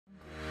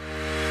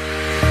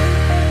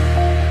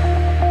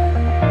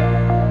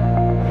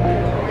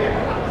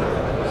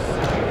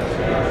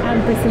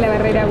Priscilla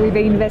Barrera with the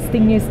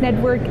Investing News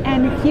Network,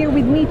 and here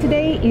with me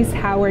today is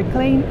Howard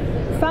Klein,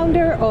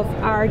 founder of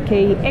RK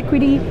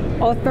Equity,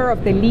 author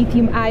of the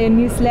Lithium-ion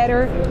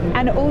newsletter,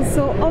 and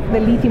also of the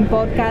Lithium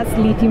podcast,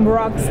 Lithium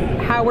Rocks.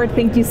 Howard,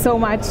 thank you so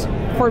much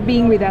for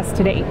being with us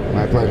today.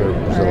 My pleasure.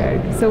 All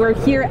right. So we're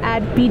here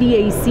at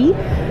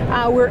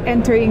PDAC. We're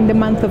entering the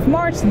month of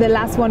March, the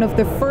last one of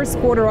the first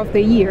quarter of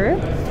the year.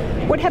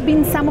 What have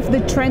been some of the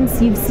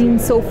trends you've seen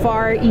so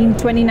far in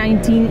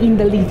 2019 in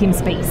the lithium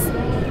space?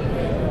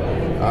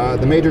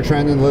 The major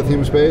trend in the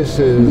lithium space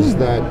is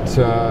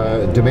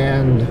that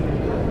demand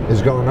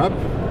is going up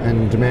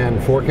and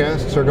demand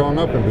forecasts are going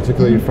up, and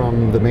particularly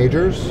from the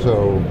majors.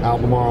 So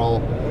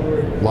Albemarle,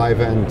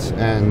 Livent,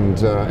 and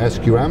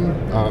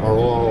SQM are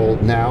all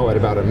now at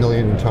about 1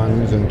 million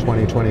tons in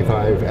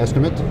 2025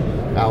 estimate.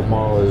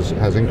 Albemarle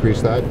has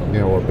increased that,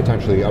 or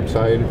potentially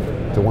upside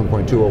to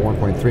 1.2 or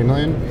 1.3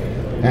 million.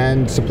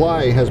 And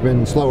supply has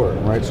been slower,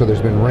 right? So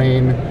there's been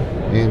rain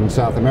in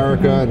South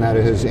America, and that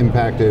has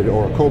impacted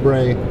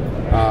Orocobre.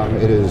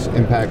 It has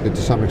impacted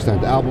to some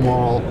extent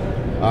Albemarle.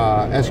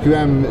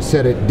 SQM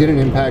said it didn't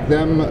impact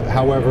them.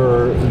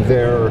 However,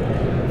 their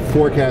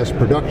forecast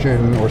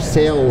production or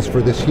sales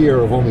for this year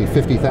of only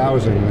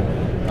 50,000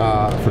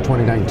 for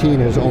 2019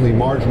 is only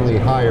marginally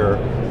higher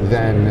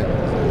than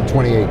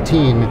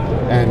 2018,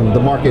 and the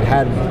market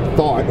had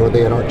thought, or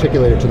they had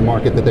articulated to the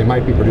market, that they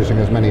might be producing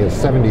as many as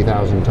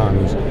 70,000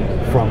 tons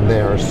from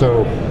there.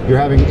 So you're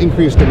having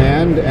increased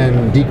demand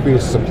and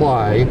decreased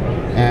supply,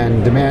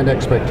 and demand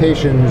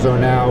expectations are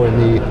now in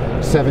the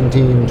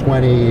 17,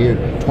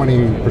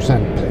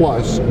 20%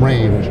 plus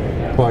range,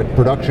 but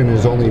production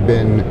has only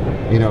been,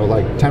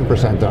 like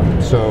 10%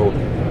 up. So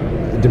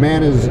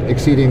demand is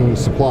exceeding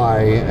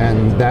supply,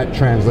 and that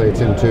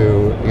translates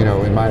into,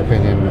 in my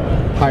opinion,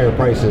 higher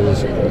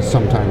prices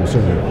sometime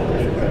sooner.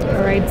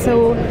 All right,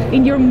 so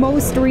in your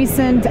most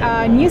recent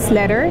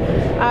newsletter,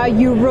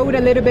 you wrote a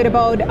little bit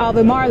about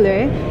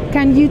Albemarle.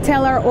 Can you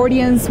tell our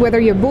audience whether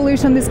you're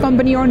bullish on this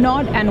company or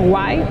not, and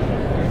why?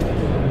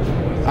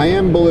 I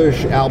am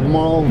bullish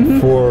Albemarle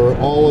for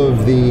all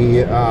of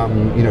the,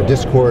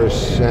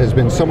 discourse has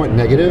been somewhat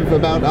negative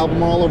about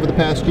Albemarle over the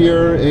past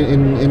year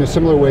in a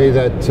similar way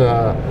that,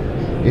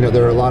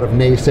 there are a lot of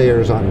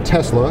naysayers on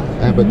Tesla,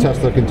 but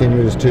Tesla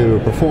continues to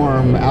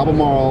perform.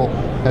 Albemarle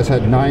has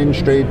had 9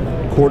 straight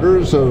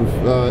quarters of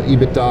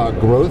EBITDA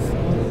growth.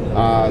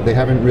 They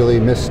haven't really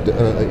missed,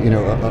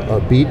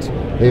 a beat.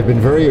 They've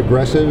been very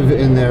aggressive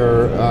in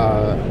their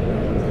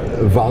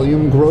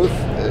volume growth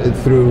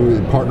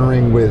through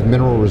partnering with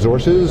Mineral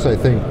Resources. I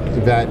think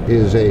that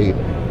is a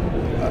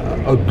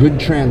good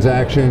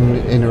transaction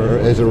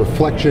as a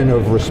reflection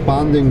of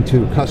responding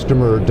to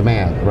customer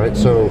demand, right?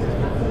 So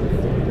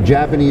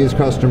Japanese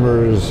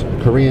customers,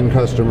 Korean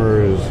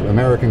customers,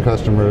 American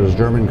customers,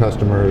 German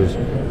customers,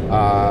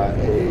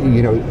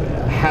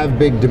 have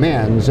big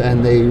demands,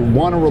 and they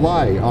want to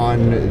rely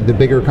on the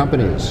bigger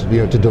companies,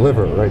 to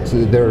deliver, right?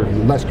 So they're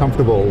less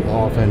comfortable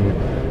often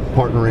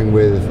partnering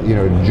with,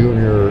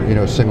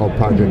 junior, single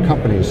project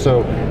companies.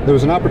 So there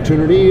was an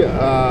opportunity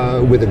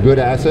with a good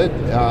asset,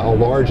 a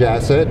large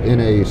asset in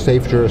a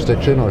safe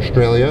jurisdiction,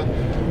 Australia,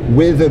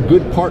 with a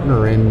good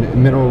partner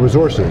in Mineral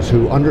Resources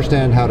who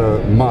understand how to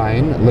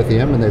mine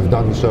lithium, and they've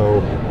done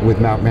so with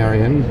Mount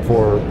Marion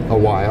for a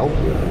while.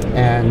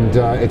 And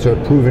it's a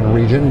proven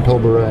region.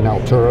 Pilbara and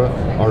Altura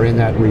are in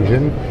that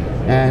region.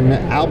 And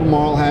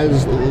Albemarle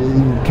has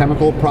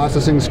chemical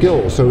processing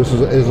skills. So this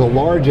is a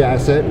large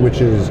asset,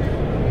 which is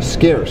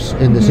scarce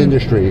in this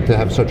industry to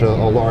have such a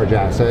large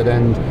asset,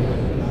 and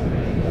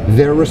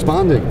they're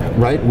responding,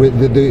 right?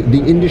 With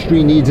the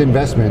industry needs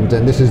investment,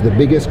 and this is the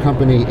biggest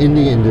company in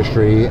the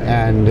industry,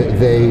 and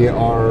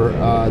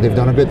they've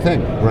done a good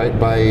thing, right,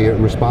 by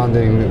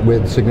responding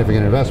with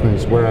significant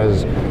investments,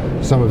 whereas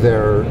some of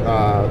their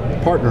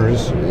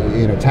partners,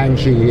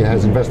 Tangxi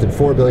has invested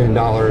 $4 billion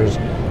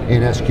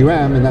in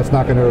SQM, and that's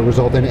not going to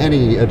result in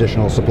any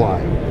additional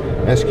supply.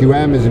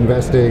 SQM is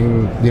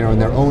investing, in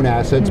their own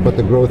assets, but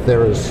the growth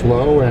there is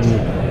slow, and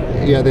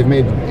yeah, they've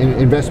made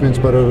investments,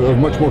 but of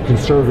much more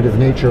conservative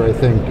nature, I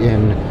think,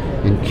 in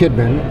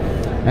Kidman.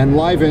 And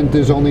Livent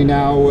is only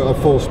now a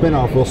full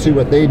spin-off. We'll see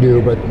what they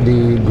do, but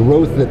the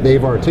growth that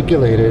they've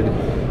articulated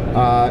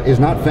is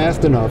not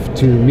fast enough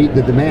to meet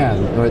the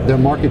demand. Right? Their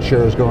market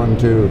share is going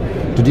to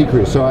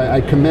decrease. So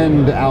I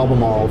commend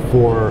Albemarle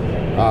for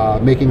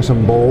making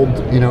some bold,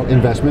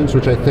 investments,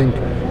 which I think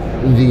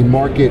the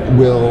market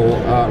will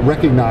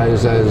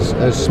recognize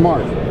as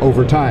smart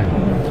over time,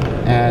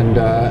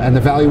 and the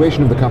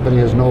valuation of the company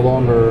is no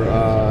longer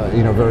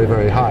very,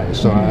 very high.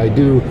 So I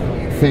do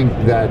think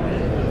that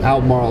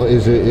Albemarle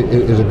is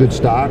a good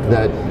stock.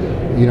 That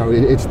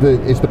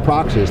it's the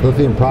proxy, it's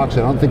lithium proxy.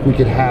 I don't think we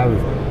could have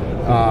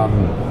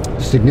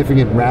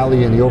significant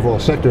rally in the overall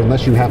sector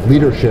unless you have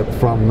leadership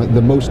from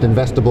the most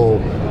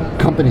investable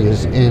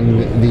companies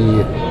in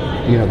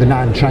the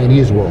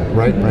non-Chinese world,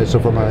 right? Right. So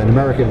from an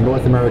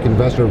North American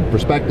investor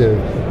perspective,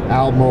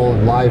 Albemarle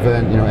and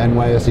Livent,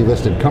 NYSE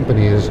listed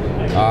companies,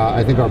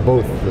 I think are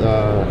both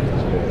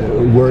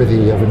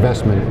worthy of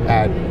investment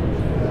at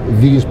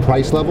these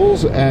price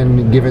levels,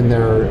 and given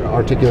their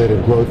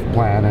articulated growth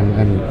plan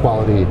and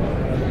quality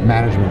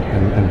management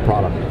and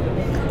product.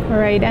 All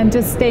right, and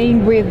just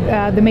staying with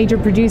the major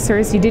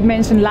producers, you did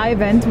mention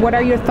Livent. What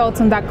are your thoughts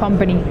on that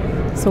company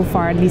so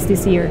far, at least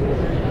this year?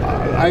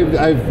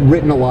 I've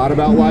written a lot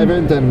about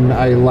Livent, and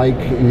I like,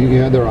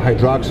 they're a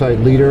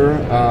hydroxide leader.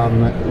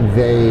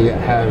 They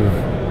have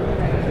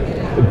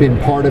been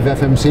part of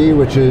FMC,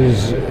 which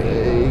is,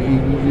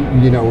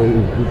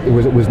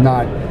 it was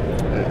not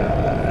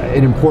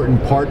an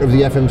important part of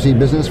the FMC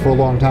business for a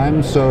long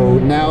time. So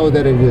now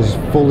that it is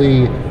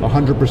fully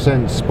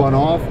 100% spun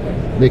off,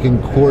 they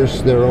can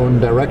course their own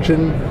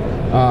direction.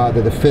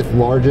 They're the fifth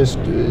largest.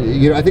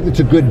 I think it's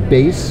a good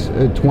base,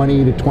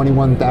 20 to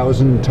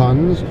 21,000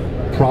 tons,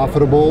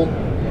 profitable.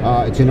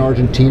 It's in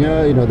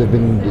Argentina. They've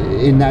been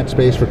in that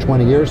space for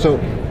 20 years. So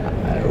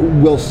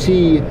we'll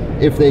see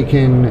if they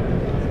can,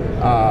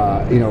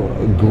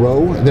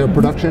 grow their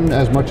production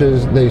as much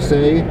as they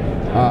say.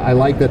 I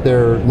like that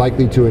they're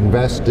likely to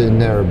invest in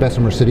their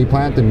Bessemer City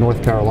plant in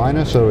North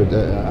Carolina. So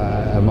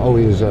I'm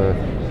always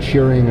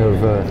cheering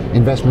of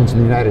investments in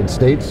the United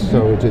States.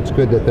 So it's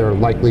good that they're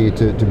likely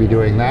to be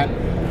doing that.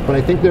 But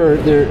I think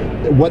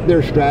what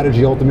their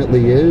strategy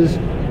ultimately is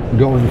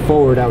going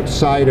forward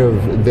outside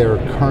of their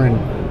current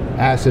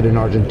asset in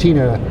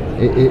Argentina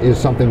is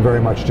something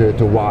very much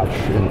to watch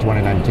in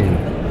 2019.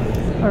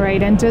 All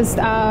right, and just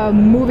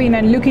moving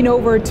and looking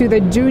over to the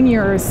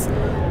juniors,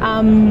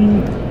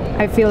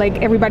 I feel like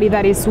everybody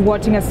that is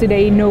watching us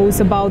today knows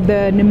about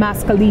the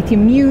Nemaska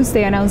Lithium news.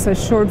 They announced a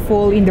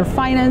shortfall in their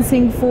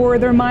financing for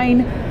their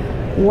mine.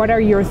 What are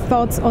your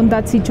thoughts on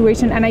that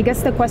situation? And I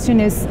guess the question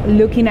is,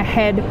 looking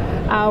ahead,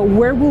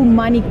 where will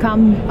money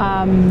come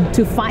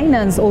to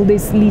finance all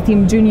these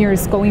lithium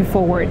juniors going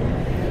forward?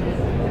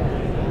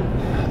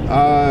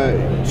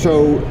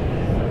 So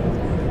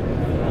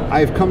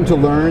I've come to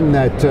learn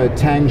that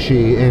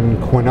Tangxi in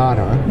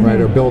Kwinana, right,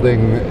 are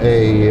building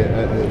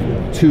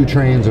two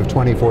trains of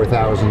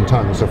 24,000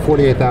 tons, so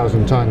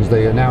 48,000 tons.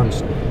 They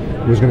announced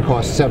it was going to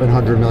cost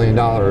 $700 million.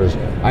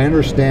 I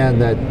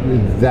understand that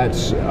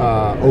that's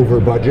over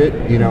budget,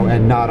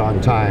 and not on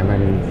time.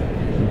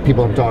 And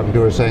people I'm talking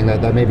to are saying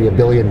that may be $1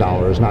 billion,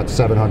 not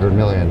 $700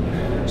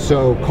 million.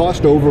 So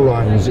cost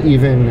overruns,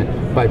 even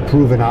by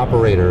proven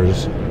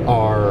operators,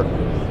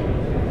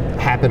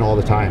 happen all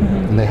the time,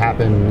 and they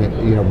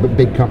happen,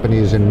 big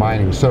companies in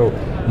mining. So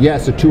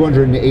yes, a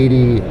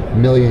 280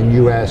 million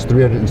US,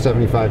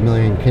 375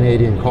 million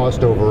Canadian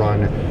cost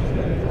overrun,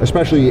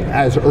 especially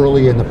as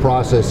early in the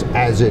process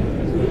as it,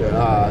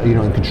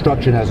 in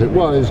construction as it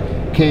was,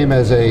 came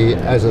as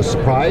a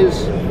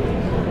surprise.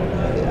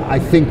 I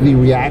think the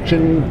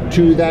reaction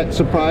to that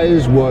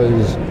surprise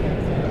was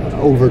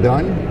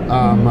overdone.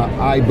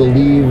 I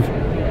believe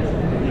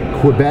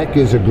Quebec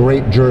is a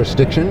great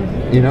jurisdiction,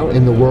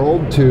 in the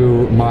world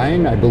to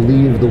mine. I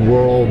believe the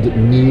world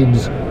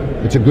needs,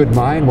 it's a good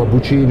mine.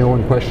 Whabouchi, no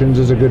one questions,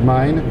 is a good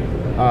mine.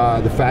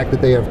 The fact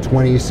that they have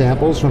 20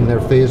 samples from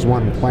their phase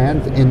 1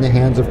 plant in the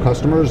hands of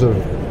customers of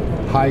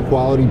high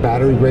quality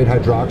battery grade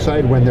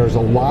hydroxide, when there's a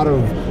lot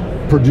of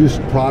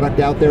produced product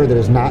out there that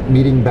is not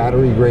meeting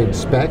battery grade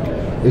spec,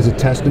 is a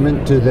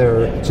testament to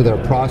their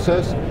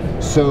process.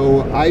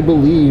 So I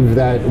believe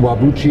that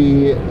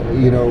Whabouchi,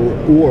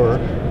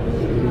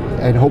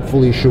 and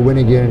hopefully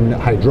Shawinigan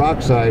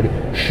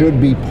hydroxide should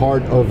be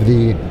part of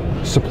the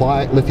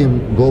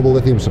global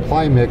lithium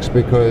supply mix,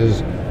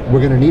 because we're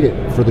going to need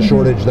it for the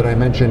shortage that I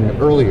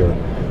mentioned earlier.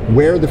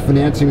 Where the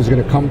financing is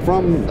going to come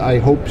from, I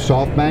hope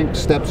SoftBank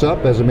steps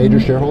up as a major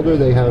shareholder.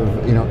 They have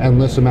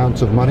endless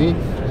amounts of money.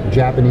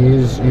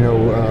 Japanese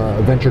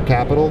venture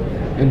capital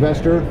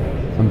investor.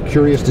 I'm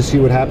curious to see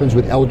what happens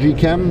with LG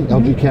Chem.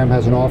 LG Chem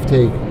has an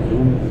offtake,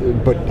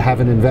 but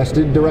haven't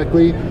invested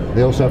directly.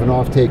 They also have an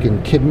offtake in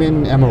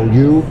Kidman,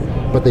 MOU,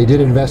 but they did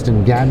invest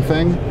in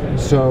Ganfeng.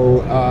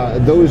 So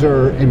those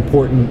are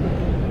important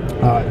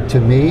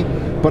to me.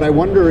 But I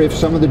wonder if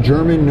some of the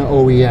German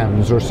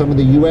OEMs or some of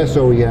the US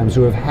OEMs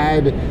who have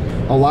had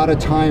a lot of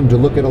time to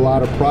look at a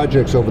lot of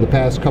projects over the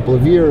past couple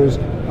of years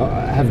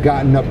have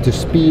gotten up to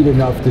speed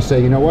enough to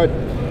say, you know what,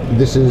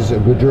 this is a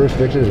good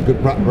jurisdiction, it's a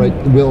good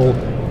will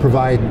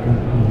provide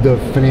the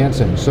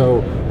financing.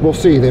 So we'll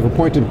see. They've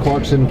appointed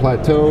Clarkson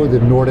Plateau, the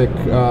Nordic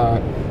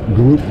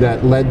group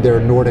that led their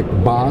Nordic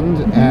bond,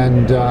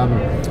 and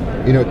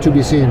to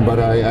be seen. But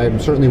I'm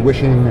certainly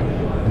wishing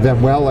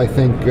them well. I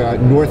think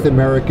North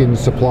American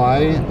supply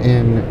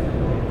in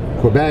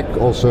Quebec,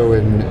 also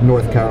in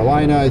North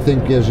Carolina, I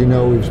think, as you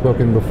know, we've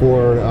spoken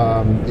before,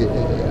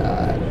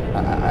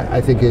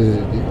 I think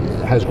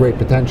has great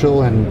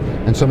potential,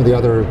 and some of the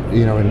other,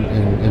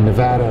 in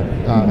Nevada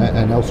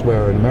and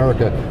elsewhere in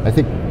America. I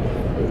think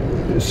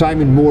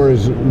Simon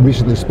Moores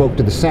recently spoke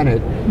to the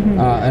Senate,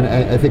 and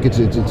I think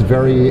it's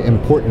very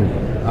important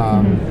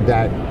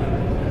that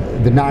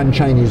the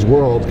non-Chinese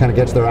world kind of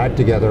gets their act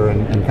together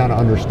and kind of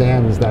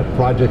understands that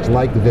projects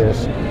like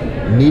this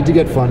need to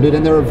get funded,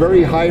 and there are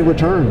very high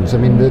returns. I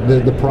mean,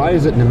 the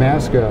prize at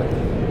Nemaska,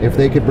 if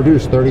they could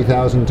produce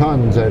 30,000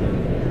 tons at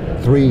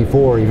 $3,000,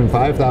 $4,000, even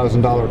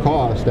 $5,000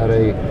 cost at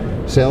a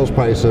sales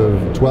price of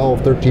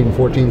 $12, $13,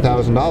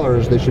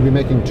 $14,000, they should be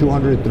making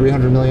 $200,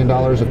 $300 million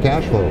of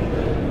cash flow.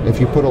 If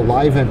you put a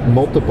Livent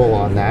multiple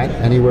on that,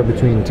 anywhere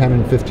between 10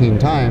 and 15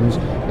 times,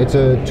 it's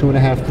a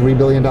 $2.5, $3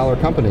 billion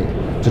company.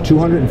 It's a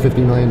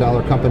 $250 million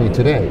company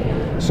today.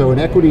 So an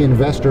equity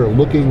investor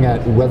looking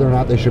at whether or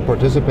not they should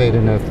participate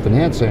in a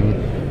financing,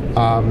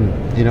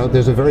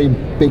 there's a very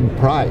big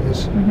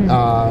prize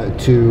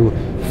to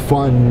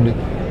fund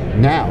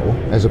now,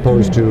 as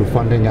opposed to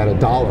funding at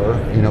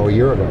 $1, a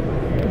year ago.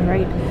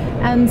 Right.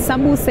 And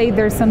some will say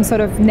there's some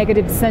sort of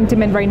negative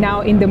sentiment right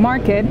now in the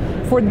market.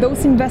 For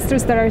those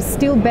investors that are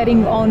still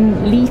betting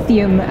on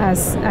lithium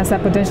as a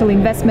potential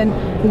investment,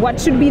 what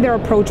should be their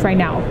approach right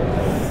now?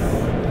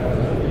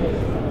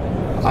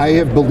 I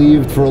have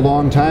believed for a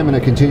long time, and I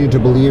continue to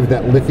believe,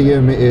 that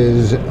lithium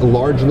is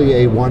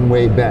largely a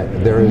one-way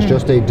bet. There is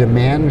just a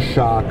demand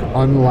shock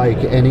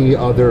unlike any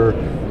other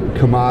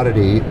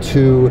commodity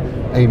to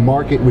a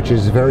market which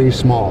is very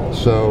small.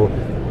 So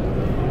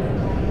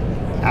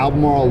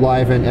Albemarle,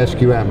 Livent,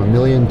 SQM, 1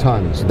 million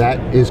tons.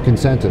 That is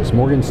consensus.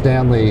 Morgan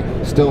Stanley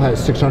still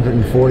has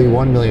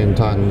 641,000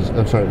 tons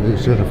as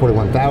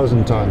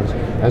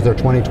their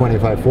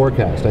 2025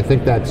 forecast. I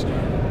think that's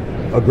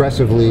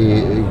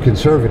aggressively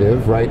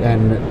conservative, right,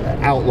 and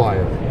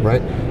outlier,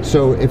 right?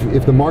 So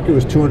if the market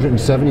was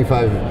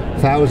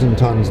 275,000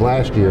 tons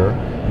last year,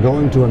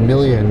 going to 1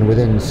 million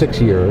within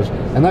 6 years,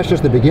 and that's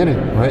just the beginning,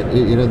 right?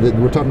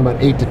 We're talking about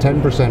 8 to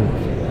 10%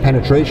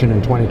 penetration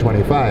in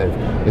 2025.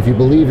 If you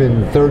believe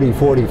in 30,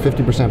 40,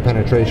 50%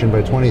 penetration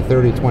by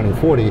 2030,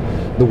 2040,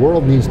 the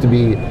world needs to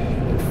be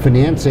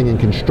financing and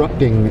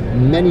constructing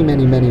many,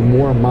 many, many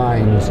more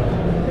mines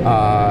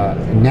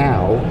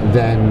now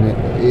than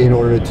in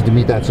order to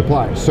meet that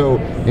supply. So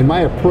in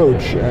my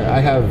approach, I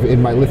have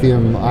in my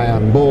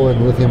lithium-ion bull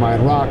and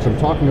lithium-ion rocks, I'm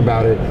talking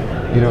about it,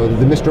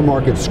 the Mr.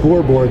 Market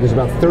scoreboard, there's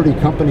about 30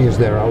 companies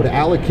there. I would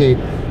allocate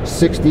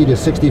 60 to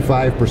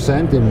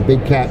 65% in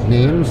big cap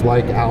names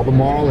like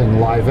Albemarle and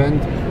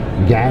Livent,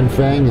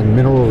 Ganfeng and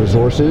Mineral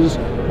Resources.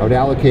 I would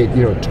allocate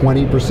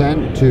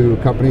 20% to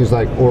companies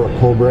like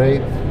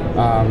Orocobre,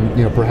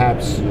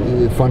 perhaps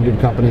funded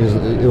companies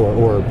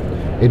or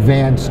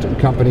advanced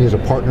companies or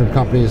partnered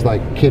companies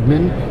like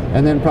Kidman,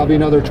 and then probably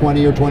another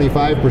 20 or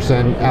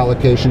 25%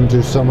 allocation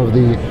to some of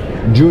the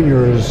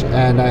juniors.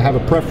 And I have a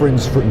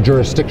preference for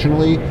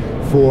jurisdictionally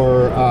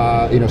for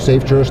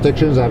safe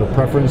jurisdictions. I have a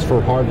preference for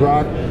hard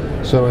rock.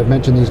 So I've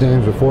mentioned these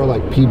names before,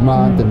 like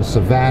Piedmont and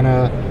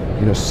Savannah,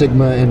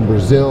 Sigma in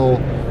Brazil.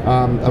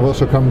 I've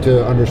also come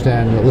to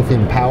understand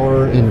lithium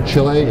power in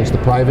Chile. It's the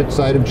private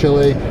side of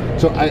Chile.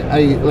 So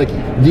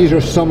these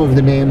are some of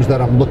the names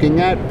that I'm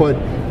looking at, but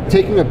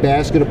taking a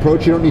basket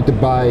approach, you don't need to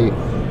buy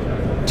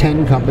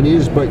 10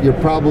 companies, but you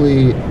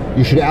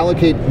should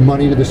allocate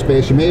money to the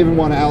space. You may even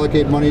want to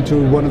allocate money to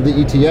one of the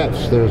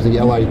ETFs. There's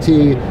the LIT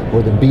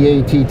or the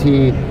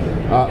BATT,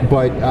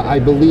 but I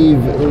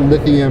believe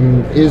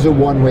lithium is a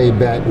one-way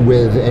bet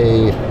with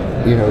a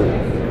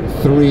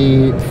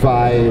 3,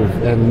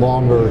 5, and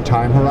longer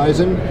time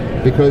horizon,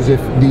 because if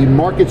the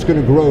market's going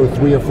to grow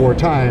 3 or 4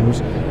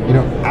 times,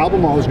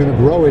 Albemarle is going to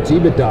grow its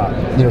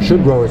EBITDA,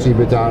 should grow its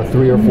EBITDA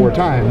 3 or 4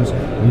 times,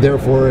 and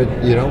therefore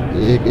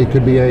it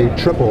could be a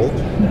triple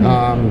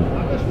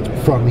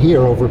from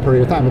here over a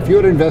period of time. If you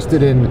had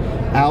invested in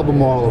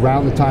Albemarle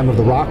around the time of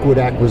the Rockwood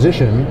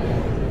acquisition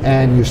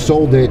and you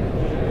sold it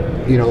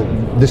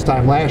this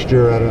time last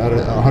year at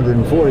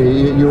 140,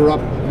 you were up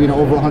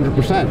over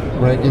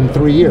 100%, right, in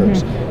 3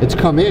 years. It's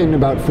come in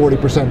about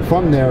 40%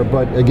 from there,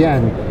 but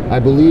again, I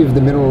believe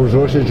the Mineral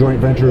Resources joint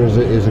venture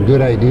is a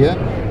good idea,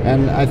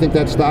 and I think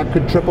that stock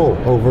could triple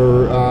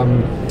over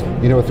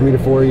a 3 to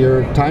 4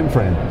 year time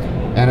frame,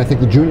 and I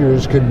think the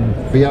juniors could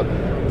be up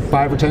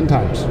 5 or 10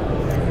 times.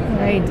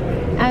 Right.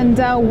 And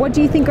what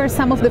do you think are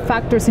some of the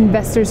factors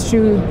investors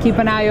should keep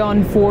an eye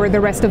on for the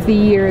rest of the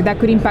year that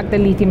could impact the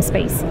lithium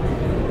space?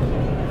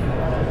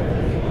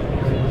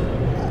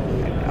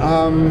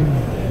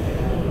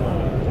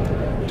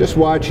 Just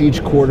watch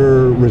each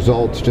quarter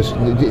results. Just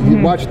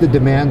watch the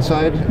demand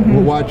side.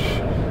 Watch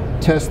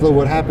Tesla.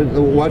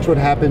 Watch what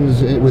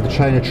happens with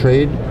China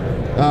trade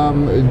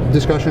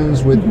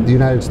discussions with the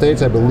United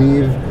States. I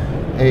believe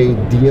a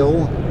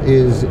deal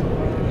is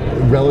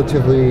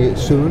relatively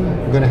soon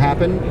going to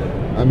happen.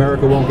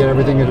 America won't get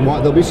everything it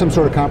wants. There'll be some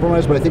sort of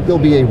compromise, but I think there'll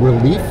be a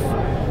relief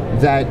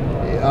that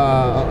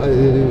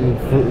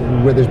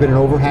where there's been an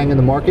overhang in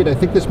the market. I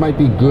think this might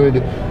be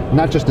good,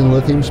 not just in the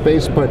lithium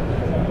space, but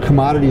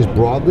commodities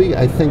broadly.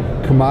 I think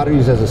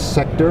commodities as a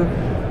sector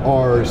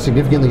are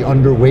significantly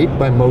underweight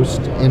by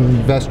most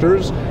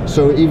investors.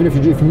 So even if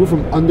you move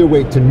from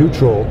underweight to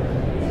neutral,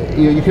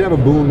 you could have a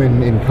boom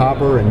in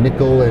copper and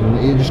nickel, and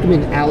it's just going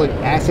to be an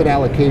asset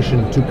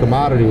allocation to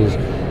commodities.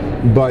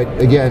 But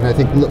again, I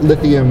think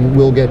lithium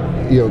will get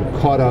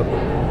caught up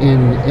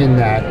in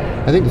that.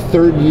 I think the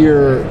third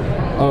year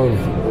of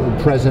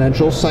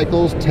presidential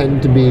cycles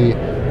tend to be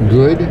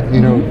good.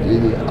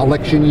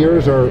 Election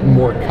years are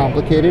more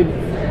complicated.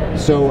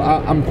 So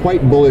I'm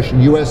quite bullish.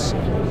 U.S.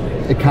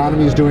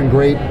 economy is doing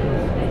great.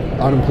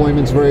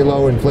 unemployment's very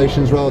low,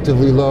 inflation's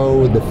relatively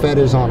low, the Fed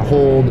is on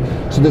hold.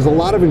 So there's a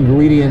lot of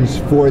ingredients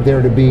for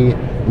there to be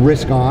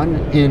risk on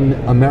in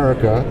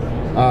America.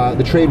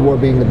 The trade war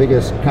being the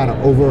biggest kind of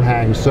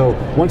overhang. So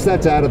once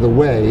that's out of the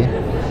way,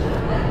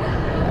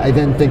 I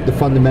then think the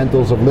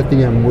fundamentals of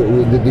lithium,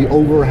 the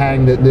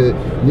overhang,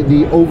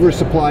 the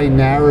oversupply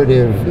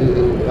narrative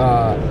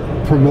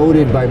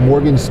promoted by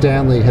Morgan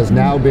Stanley has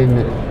now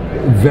been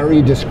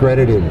very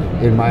discredited,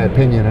 in my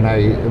opinion.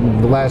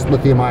 And the last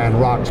Lithium-ion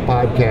Rocks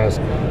podcast,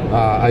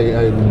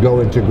 I go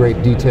into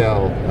great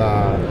detail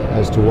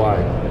as to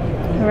why.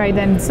 All right,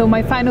 then. So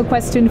my final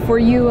question for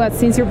you,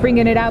 since you're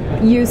bringing it up,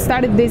 you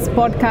started this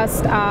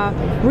podcast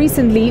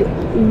recently.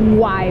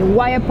 Why?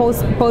 Why a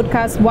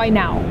podcast? Why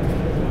now?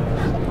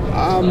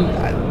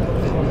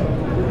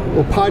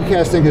 Well,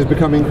 podcasting has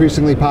become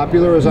increasingly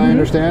popular, as I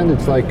understand.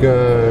 It's like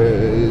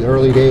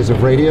early days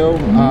of radio.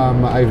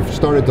 I've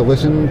started to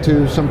listen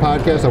to some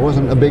podcasts. I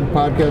wasn't a big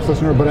podcast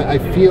listener, but I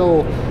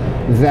feel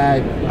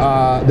that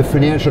the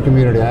financial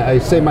community, I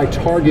say my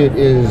target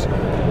is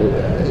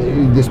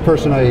this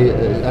person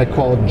I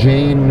call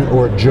Jane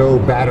or Joe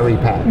Battery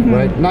Pack,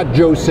 right? Not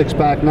Joe Six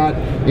Pack, not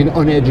an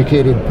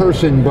uneducated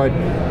person, but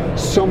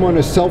someone,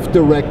 a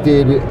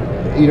self-directed,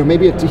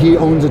 maybe he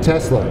owns a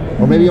Tesla,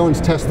 or maybe owns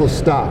Tesla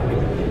stock.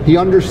 He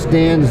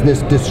understands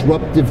this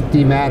disruptive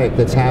thematic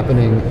that's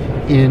happening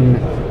in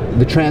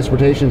the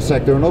transportation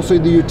sector and also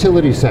the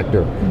utility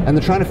sector, and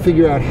they're trying to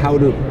figure out how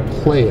to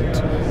play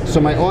it. So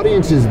my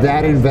audience is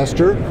that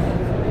investor,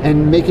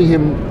 and making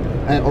him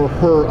or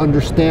her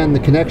understand the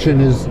connection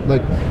is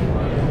like,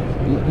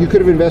 you could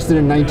have invested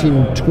in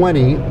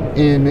 1920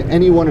 in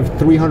any one of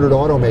 300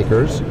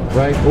 automakers,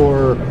 right?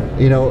 Or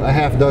a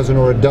half dozen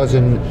or a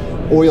dozen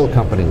oil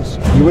companies.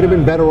 You would have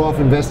been better off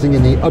investing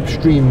in the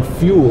upstream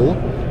fuel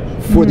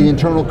for the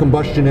internal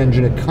combustion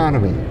engine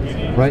economy,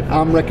 right?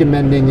 I'm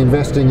recommending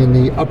investing in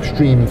the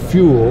upstream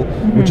fuel,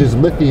 which is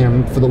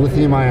lithium, for the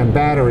lithium-ion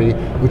battery,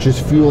 which is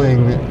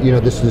fueling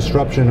this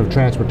disruption of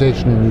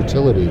transportation and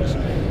utilities.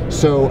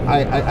 So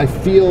I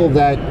feel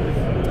that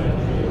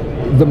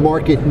the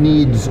market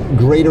needs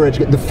greater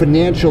education. The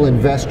financial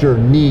investor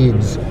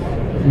needs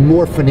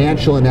more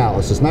financial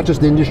analysis, not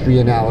just industry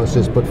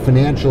analysis, but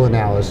financial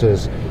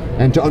analysis,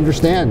 and to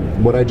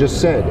understand what I just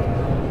said.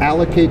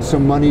 Allocate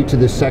some money to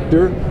this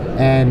sector,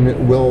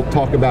 and we'll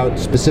talk about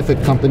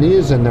specific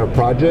companies and their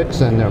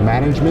projects and their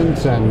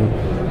managements and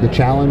the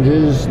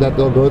challenges that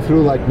they'll go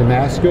through, like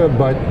Nemaska,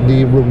 but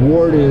the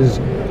reward is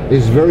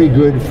very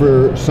good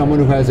for someone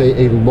who has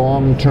a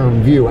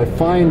long-term view. I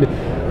find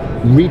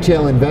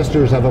retail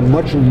investors have a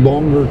much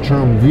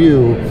longer-term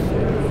view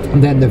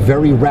than the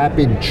very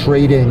rapid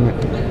trading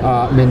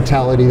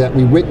mentality that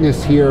we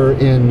witness here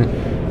in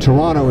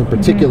Toronto in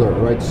particular,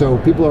 right? So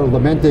people are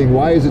lamenting,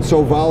 why is it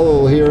so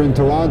volatile here in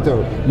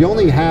Toronto? You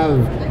only have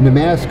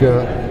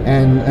Nemaska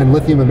and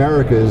Lithium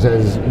Americas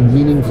as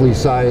meaningfully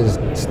sized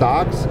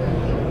stocks,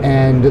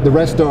 and the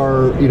rest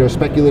are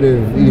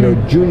speculative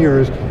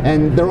juniors,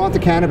 and they're onto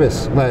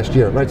cannabis last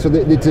year, right? So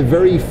it's a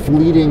very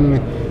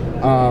fleeting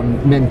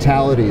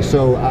mentality.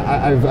 So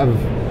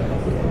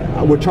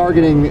we're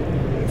targeting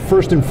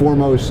first and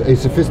foremost a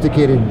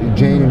sophisticated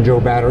Jane and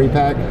Joe Battery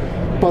Pack,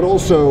 but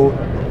also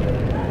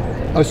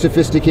a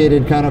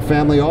sophisticated kind of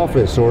family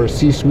office or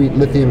C-suite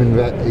lithium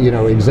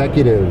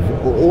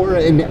executive, or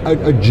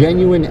a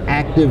genuine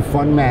active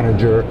fund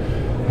manager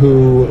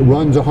who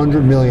runs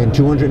 $100 million,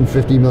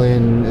 $250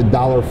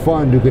 million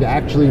fund, who could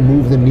actually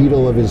move the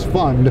needle of his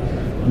fund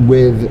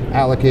with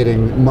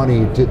allocating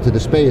money to the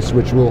space,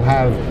 which will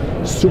have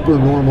super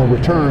normal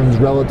returns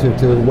relative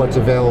to what's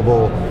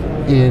available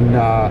in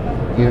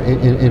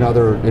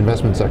other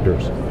investment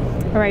sectors.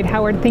 All right,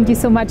 Howard, thank you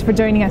so much for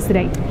joining us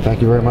today.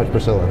 Thank you very much,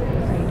 Priscilla.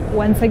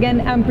 Once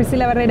again, I'm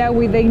Priscilla Barrera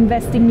with the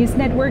Investing News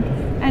Network,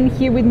 and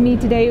here with me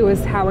today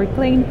was Howard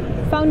Klein,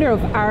 founder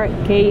of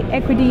RK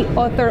Equity,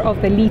 author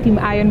of the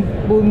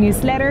Lithium-ion Bull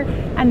newsletter,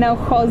 and now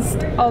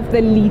host of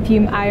the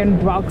Lithium-ion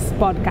Rocks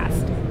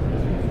podcast.